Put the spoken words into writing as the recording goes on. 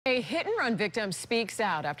A hit-and-run victim speaks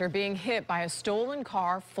out after being hit by a stolen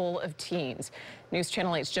car full of teens. News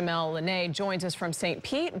Channel 8's Jamel Lene joins us from St.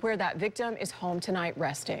 Pete, where that victim is home tonight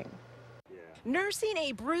resting. Nursing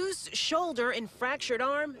a bruised shoulder and fractured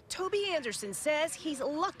arm, Toby Anderson says he's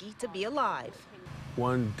lucky to be alive.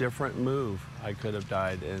 One different move, I could have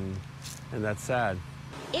died, and that's sad.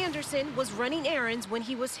 Anderson was running errands when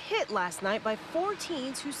he was hit last night by 4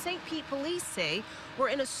 teens who St. Pete police say were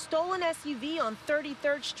in a stolen SUV on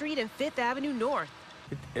 33rd Street and 5th Avenue North.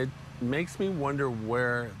 It makes me wonder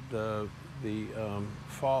where the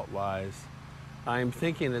fault lies. I'm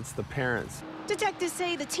thinking it's the parents. Detectives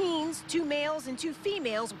say the teens, 2 males and 2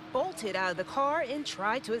 females, bolted out of the car and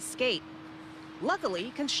tried to escape.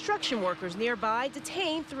 Luckily, construction workers nearby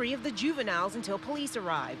detained 3 of the juveniles until police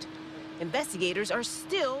arrived. Investigators are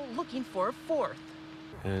still looking for a 4th.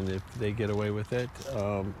 And if they get away with it,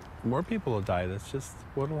 more people will die. That's just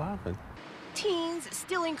what will happen. Teens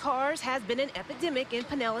stealing cars has been an epidemic in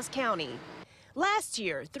Pinellas County. Last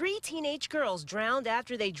year, 3 teenage girls drowned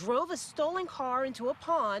after they drove a stolen car into a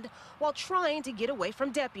pond while trying to get away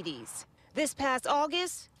from deputies. This past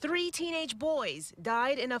August, 3 teenage boys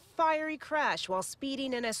died in a fiery crash while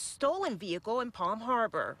speeding in a stolen vehicle in Palm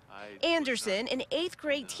Harbor. Anderson, an 8th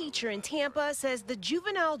grade teacher in Tampa, says the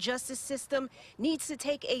juvenile justice system needs to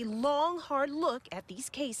take a long, hard look at these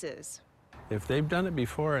cases. If they've done it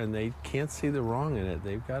before and they can't see the wrong in it,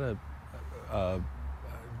 they've got to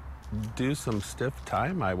do some stiff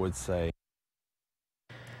time, I would say.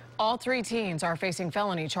 All 3 teens are facing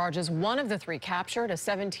felony charges. One of the 3 captured, a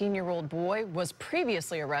 17-year-old boy, was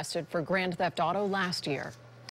previously arrested for grand theft auto last year.